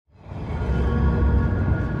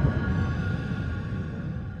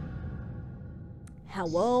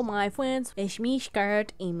Hello, my friends. It's me,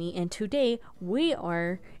 Scarlet Amy, and today we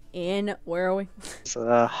are in. Where are we? It's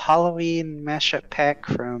a Halloween mashup pack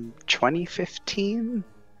from 2015.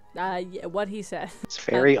 Yeah, what he said. It's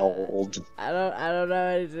very old. I don't know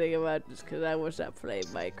anything about this because I was not playing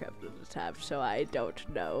Minecraft at the time, so I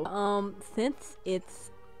don't know. Since it's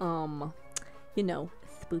you know,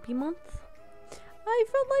 spoopy month, I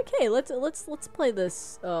felt like, hey, let's play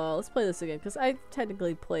this. Let's play this again because I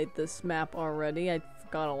technically played this map already. I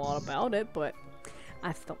forgot a lot about it, but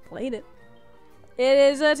I still played it. It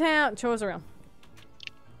is a town. Show us around.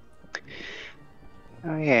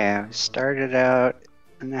 Oh yeah, we started out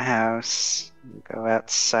in the house. We go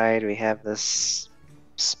outside, we have this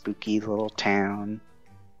spooky little town.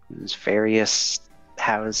 There's various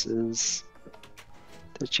houses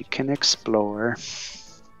that you can explore.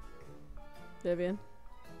 Vivian.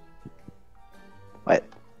 What?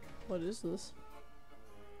 What is this?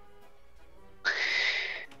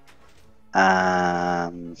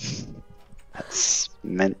 That's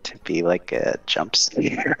meant to be like a jump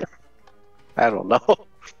scare. I don't know.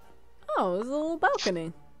 Oh, it's a little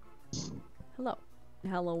balcony. Hello.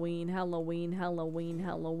 Halloween, Halloween, Halloween,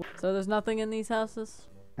 Halloween. So there's nothing in these houses?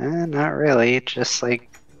 Not really, just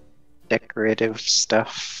like decorative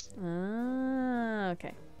stuff. Ah,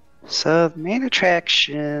 okay. So the main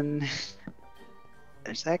attraction,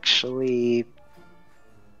 there's actually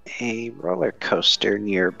a roller coaster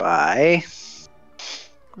nearby.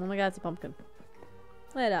 Oh my god, it's a pumpkin.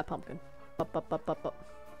 Look at that pumpkin. Up, up, up, up, up.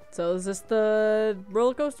 So is this the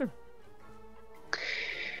roller coaster?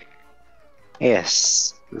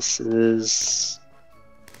 Yes, this is,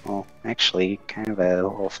 well, actually kind of a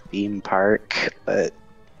little theme park, but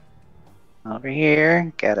over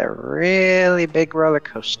here, got a really big roller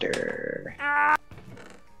coaster.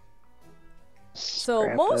 So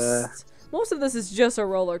most of this is just a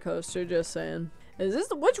roller coaster, just saying. Is this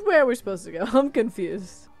which way are we supposed to go? I'm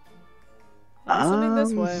confused. I'm assuming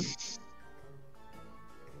this way.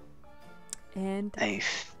 And I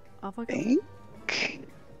off I go. think.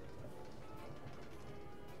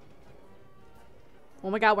 Oh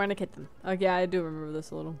my god, we're in a kitchen. Oh yeah, I do remember this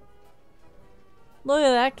a little. Look at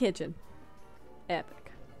that kitchen.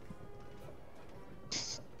 Epic.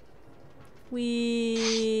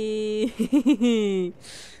 Wee.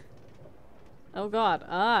 Oh god.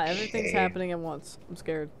 Ah, everything's Okay. happening at once. I'm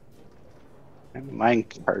scared. My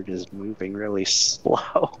minecart is moving really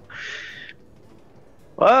slow.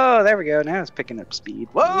 Whoa, there we go. Now it's picking up speed.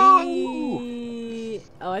 Whoa! Wee.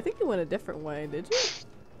 Oh, I think you went a different way, did you?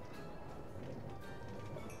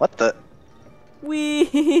 What the?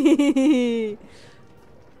 Wee.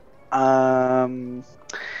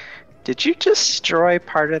 Did you destroy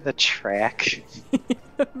part of the track?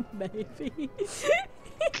 Maybe.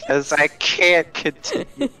 Because I can't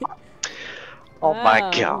continue. Oh my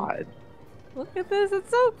god. Look at this, it's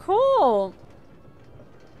so cool.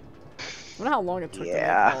 I wonder how long it took to make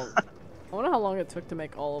all. I wonder how long it took to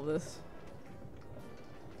make all of this.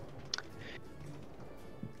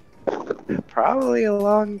 Probably a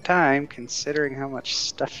long time, considering how much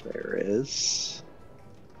stuff there is.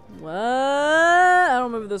 What? I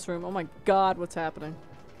don't remember this room. Oh my god, what's happening?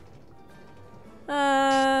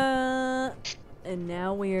 And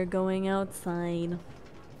now we are going outside.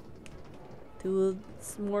 To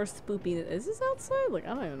more spoopy. Is this outside? Like, I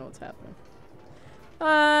don't even know what's happening.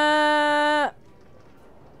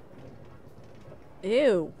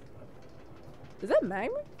 Ew. Is that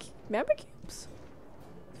magma cubes?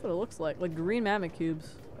 That's what it looks like green magma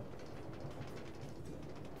cubes.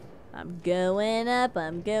 I'm going up,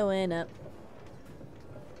 I'm going up.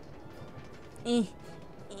 Eh.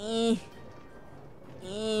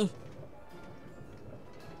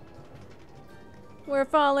 We're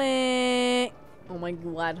falling! Oh my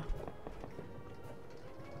god.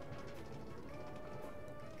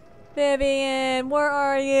 Vivian, where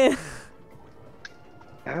are you?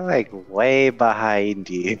 I'm like way behind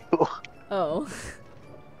you. Oh.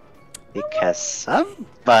 Because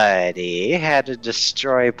somebody had to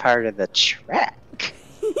destroy part of the track.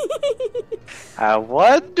 I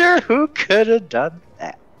wonder who could have done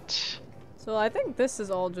that. So I think this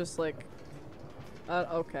is all just like...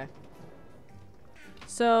 okay.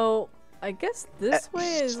 So, I guess this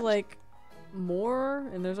way is like more,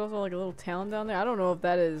 and there's also like a little town down there. I don't know if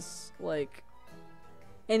that is like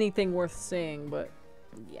anything worth seeing, but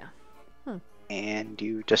yeah. Huh. And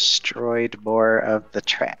you destroyed more of the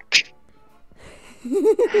track.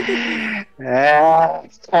 And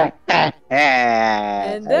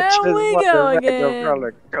there we go again.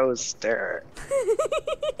 Roller coaster.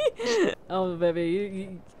 Oh,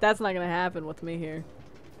 baby, that's not gonna happen with me here.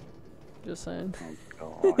 Just saying.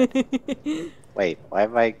 Oh god. Wait, why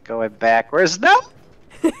am I going backwards? No!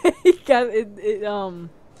 You got you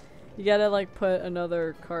gotta like put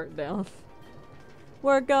another cart down.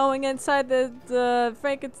 We're going inside the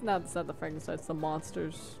Frankenstein. No, it's not the Frankenstein. It's the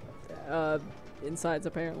monsters. Insides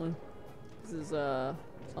apparently. This is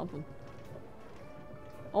something.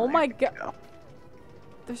 Oh my god! Go.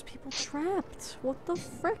 There's people trapped. What the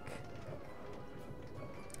frick?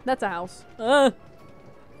 That's a house.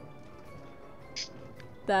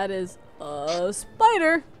 That is a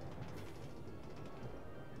spider.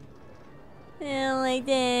 I don't like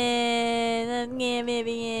that. I'm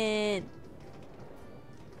Vivian.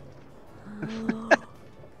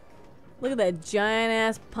 Look at that giant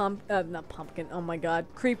ass not pumpkin. Oh my god,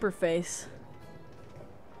 creeper face.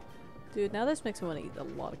 Dude, now this makes me want to eat a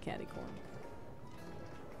lot of candy corn.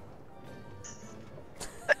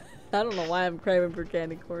 I don't know why I'm craving for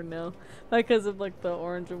candy corn now. Because of like the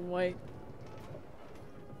orange and white.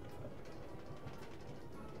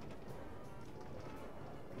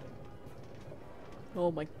 Oh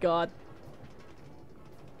my god.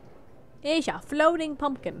 It's a floating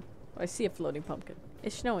pumpkin. I see a floating pumpkin.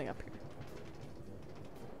 It's snowing up here.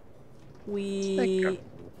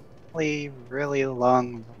 Really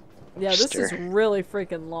long. Yeah, this is really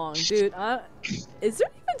freaking long, dude. Is there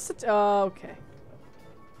even such? Oh, okay.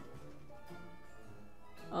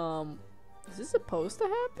 Is this supposed to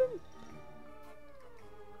happen?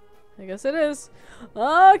 I guess it is.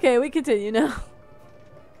 Okay, we continue now.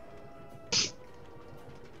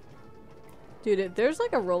 Dude, if there's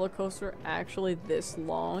like a roller coaster actually this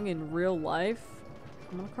long in real life,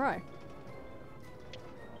 I'm gonna cry.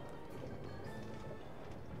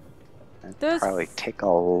 It'd probably take a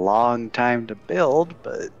long time to build,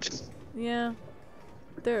 but... Yeah.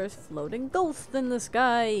 There's floating ghosts in the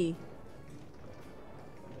sky.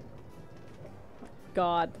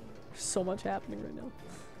 God. There's so much happening right now.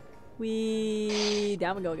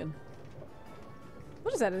 Down we go again.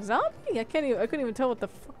 What is that, a zombie? I couldn't even tell what the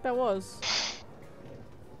fuck that was.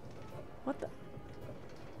 What the?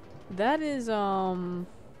 That is,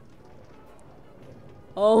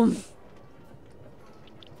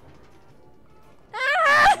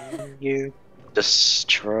 You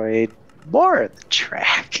destroyed more of the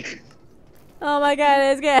track. Oh my god,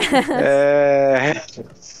 it's gas!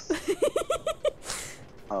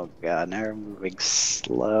 Oh god, now we're moving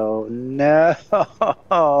slow. No!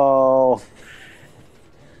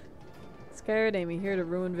 Scared Amy here to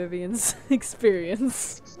ruin Vivian's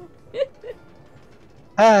experience.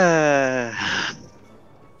 Ah.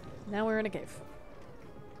 Now we're in a cave.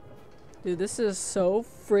 Dude, this is so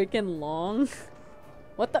freaking long.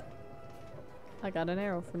 What the? I got an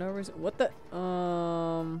arrow for no reason. What the?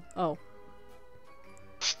 Oh.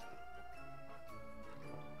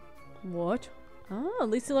 What? Oh, at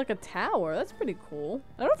least it's like a tower. That's pretty cool.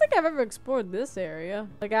 I don't think I've ever explored this area.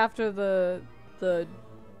 Like after the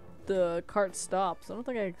cart stops. I don't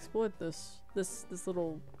think I explored this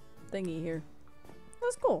little thingy here.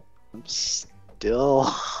 That's cool. I'm still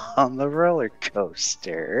on the roller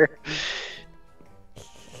coaster.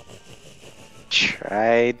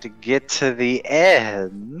 Tried to get to the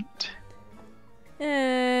end.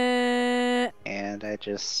 And I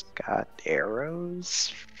just got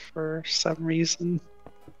arrows for some reason.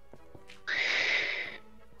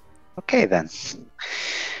 Okay then.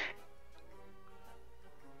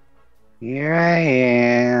 Here I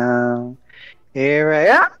am. Here I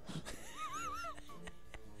am.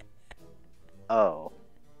 Oh.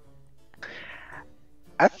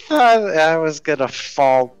 I thought I was gonna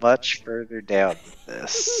fall much further down than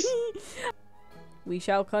this. We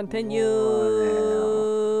shall continue.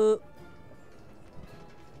 Wow.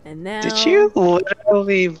 And now. Did you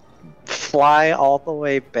literally fly all the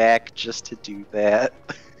way back just to do that?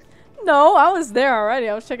 No, I was there already.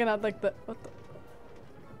 I was checking out like the. What the?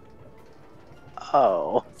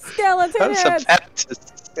 Oh. Skeleton I was head. about to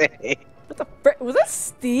say. What the frick? Was that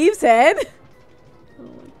Steve's head? I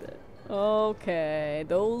don't like that. Okay,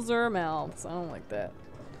 those are mouths. I don't like that.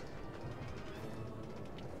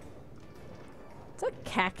 It's a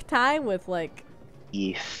cacti with like.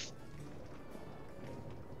 Eef.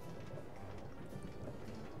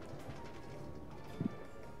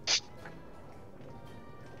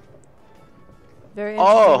 Very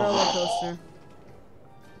interesting roller coaster.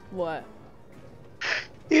 What?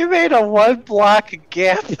 You made a 1 block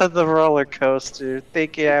gap on the roller coaster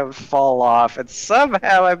thinking I would fall off, and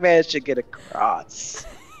somehow I managed to get across.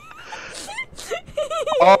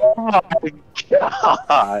 Oh my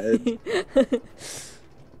god!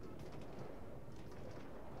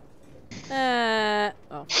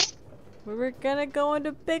 Oh. We were gonna go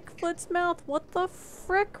into Bigfoot's mouth. What the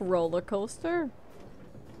frick, roller coaster?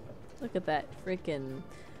 Look at that freaking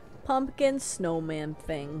pumpkin snowman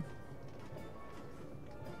thing.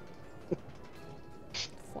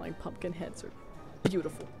 Flying pumpkin heads are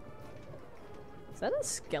beautiful. Is that a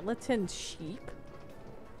skeleton sheep?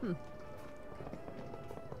 Hmm.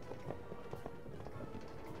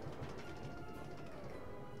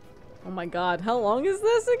 Oh my god, how long is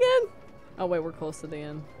this again? Oh wait, we're close to the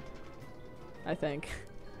end. I think.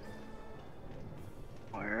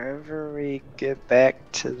 Wherever we get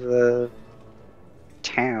back to the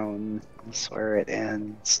town, that's where it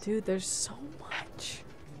ends. Dude, there's so much.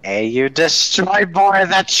 Hey, you destroyed more of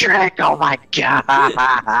the track! Oh my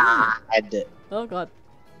god! Oh god.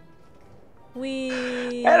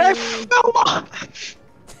 We. And I fell off!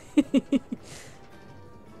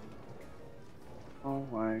 Oh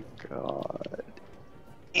my god.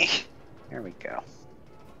 There we go.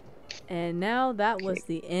 And now that was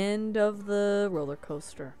the end of the roller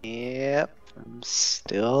coaster. Yep, I'm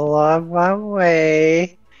still on my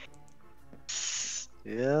way.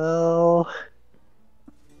 Still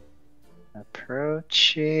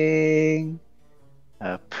approaching.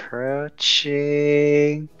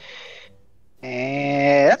 Approaching.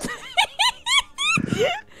 And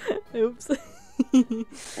Oops.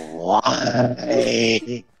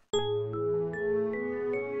 why?